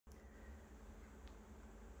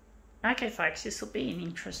Okay, folks, this will be an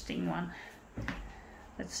interesting one.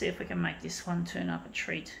 Let's see if we can make this one turn up a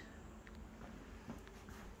treat.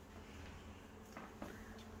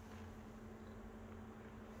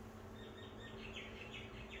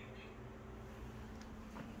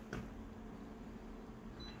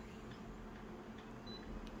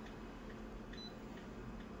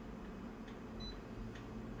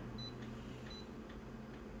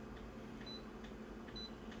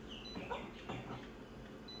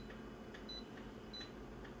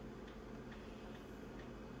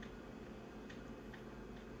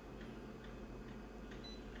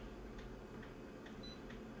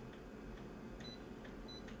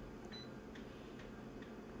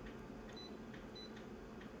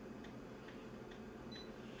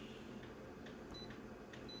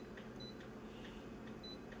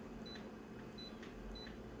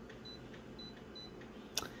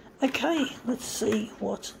 Okay, let's see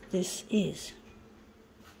what this is.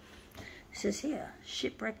 It says here,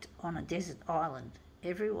 shipwrecked on a desert island.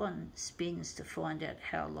 Everyone spins to find out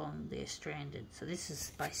how long they're stranded. So this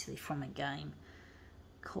is basically from a game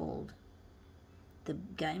called The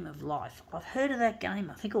Game of Life. I've heard of that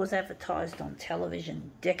game. I think it was advertised on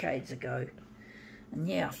television decades ago. And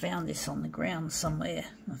yeah, I found this on the ground somewhere.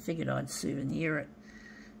 I figured I'd souvenir it.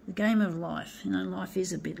 The Game of Life. You know, life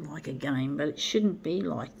is a bit like a game, but it shouldn't be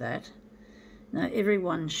like that. No,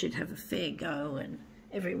 everyone should have a fair go, and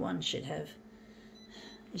everyone should have...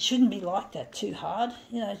 It shouldn't be like that too hard.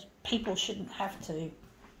 You know, people shouldn't have to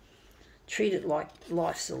treat it like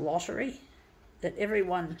life's a lottery. That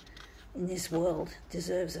everyone in this world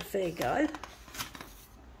deserves a fair go.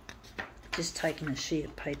 Just taking a sheet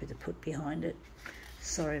of paper to put behind it.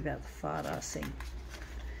 Sorry about the fart ass thing.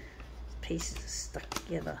 Pieces are stuck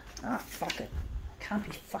together. Ah, fuck it. Can't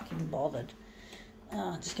be fucking bothered.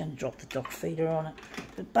 Oh, I'm just going to drop the dock feeder on it.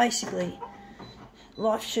 But basically,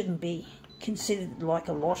 life shouldn't be considered like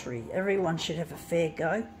a lottery. Everyone should have a fair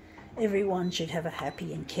go. Everyone should have a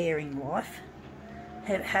happy and caring life.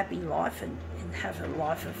 Have a happy life and have a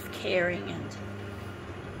life of caring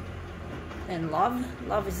and love.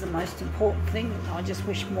 Love is the most important thing. I just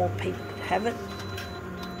wish more people could have it.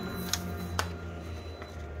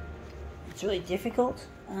 It's really difficult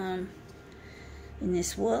in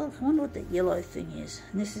this world. I wonder what that yellow thing is.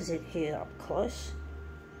 And this is it here up close.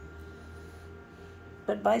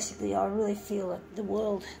 But basically I really feel that the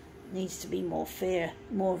world needs to be more fair,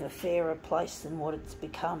 more of a fairer place than what it's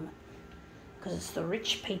become. Because it's the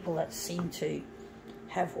rich people that seem to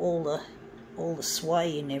have all the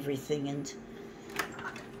sway in everything, and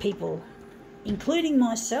people, including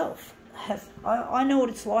myself, I know what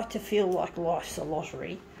it's like to feel like life's a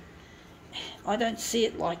lottery. I don't see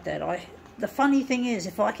it like that. The funny thing is,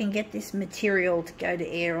 if I can get this material to go to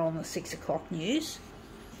air on the 6 o'clock news,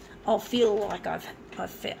 I'll feel like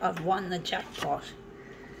I've won the jackpot.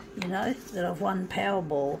 You know, that I've won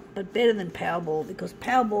Powerball, but better than Powerball, because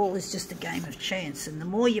Powerball is just a game of chance, and the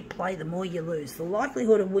more you play, the more you lose. The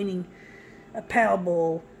likelihood of winning a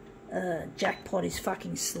Powerball jackpot is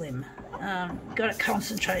fucking slim. Got to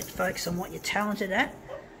concentrate, folks, on what you're talented at.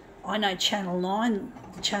 I know Channel 9,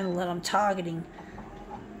 the channel that I'm targeting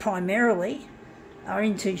primarily, are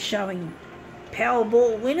into showing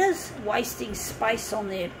Powerball winners, wasting space on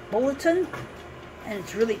their bulletin, and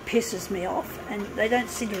it really pisses me off, and they don't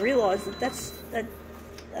seem to realise that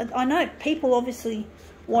I know people obviously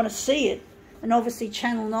want to see it, and obviously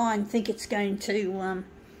Channel 9 think it's going to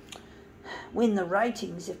win the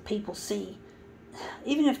ratings if people see,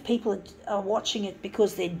 even if people are watching it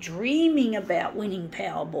because they're dreaming about winning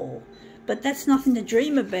Powerball. But that's nothing to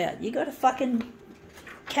dream about. You got to fucking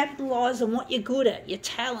capitalise on what you're good at, your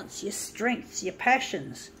talents, your strengths, your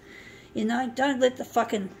passions. You know, don't let the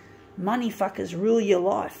fucking money fuckers rule your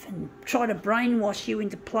life and try to brainwash you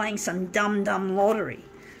into playing some dumb lottery.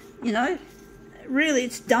 You know, really,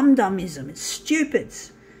 it's dum-dumism. It's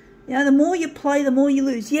stupids. You know, the more you play, the more you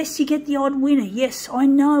lose. Yes, you get the odd winner. Yes, I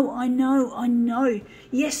know.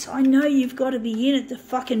 Yes, I know you've got to be in it to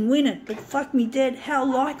fucking win it. But fuck me dead. How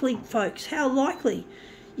likely, folks? How likely?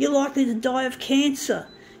 You're likely to die of cancer.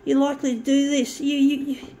 You're likely to do this.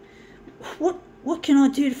 What can I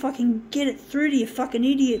do to fucking get it through to you fucking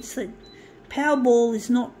idiots that Powerball is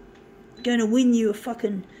not going to win you a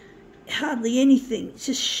fucking hardly anything? It's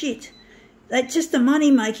just shit. They're just a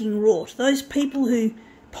money-making rort. Those people who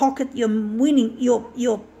pocket your winning, your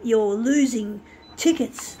losing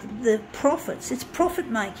tickets, the profits. It's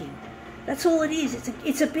profit-making. That's all it is.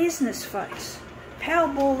 It's a business, folks.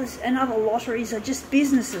 Powerball and other lotteries are just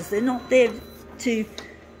businesses. They're not there to...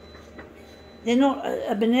 They're not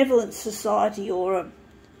a benevolent society or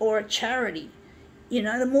a charity. You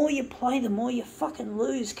know, the more you play, the more you fucking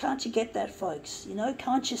lose. Can't you get that, folks? You know,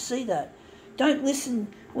 can't you see that? Don't listen.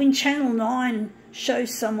 When Channel 9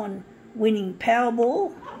 shows someone winning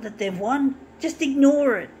Powerball that they've won, just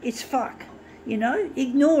ignore it. It's fuck. You know,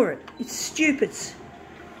 ignore it. It's stupid.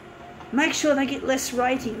 Make sure they get less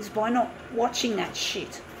ratings by not watching that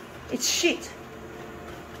shit. It's shit.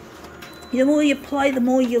 The more you play, the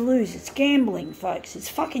more you lose. It's gambling, folks. It's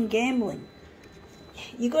fucking gambling.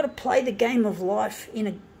 You got to play the game of life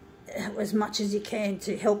as much as you can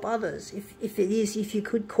to help others. If you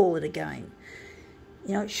could call it a game,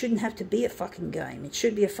 you know, it shouldn't have to be a fucking game. It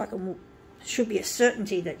should be a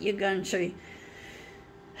certainty that you're going to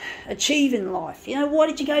achieve in life. You know, why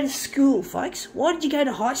did you go to school, folks? Why did you go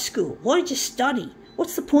to high school? Why did you study?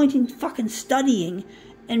 What's the point in fucking studying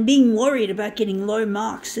and being worried about getting low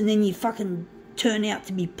marks and then you fucking turn out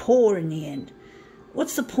to be poor in the end?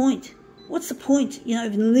 What's the point? What's the point, you know,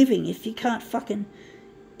 of living if you can't fucking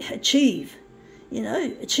achieve? You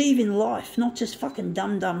know, achieve in life, not just fucking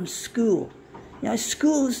dumb school. You know,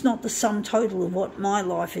 school is not the sum total of what my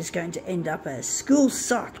life is going to end up as. School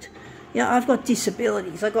sucked. You know, I've got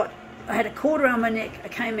disabilities. I had a cord around my neck. I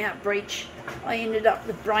came out breech. I ended up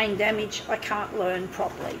with brain damage. I can't learn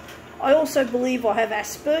properly. I also believe I have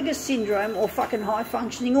Asperger's syndrome or fucking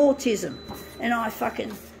high-functioning autism. And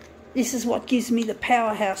this is what gives me the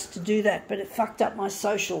powerhouse to do that, but it fucked up my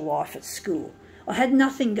social life at school. I had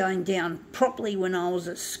nothing going down properly when I was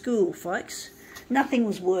at school, folks. Nothing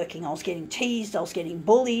was working. I was getting teased. I was getting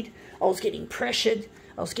bullied. I was getting pressured.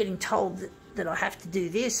 I was getting told that I have to do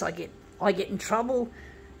this. I get in trouble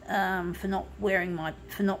for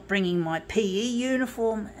not bringing my PE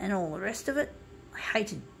uniform and all the rest of it. I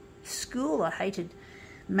hated school. I hated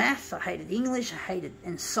math. I hated English.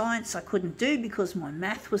 and science I couldn't do because my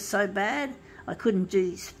math was so bad. I couldn't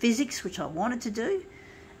do physics, which I wanted to do.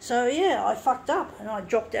 So yeah, I fucked up and I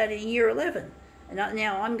dropped out in year 11. And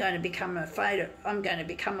now I'm going to become a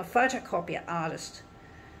photocopier artist.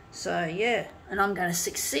 So yeah, and I'm going to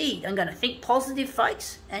succeed. I'm going to think positive,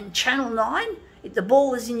 folks. And Channel 9, if the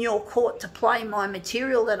ball is in your court to play my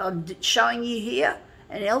material that I'm showing you here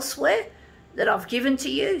and elsewhere that I've given to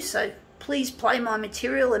you, so please play my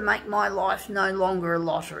material and make my life no longer a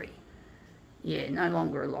lottery. Yeah, no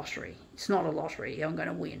longer a lottery. It's not a lottery. I'm going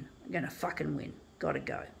to win. I'm going to fucking win. Gotta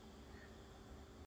go.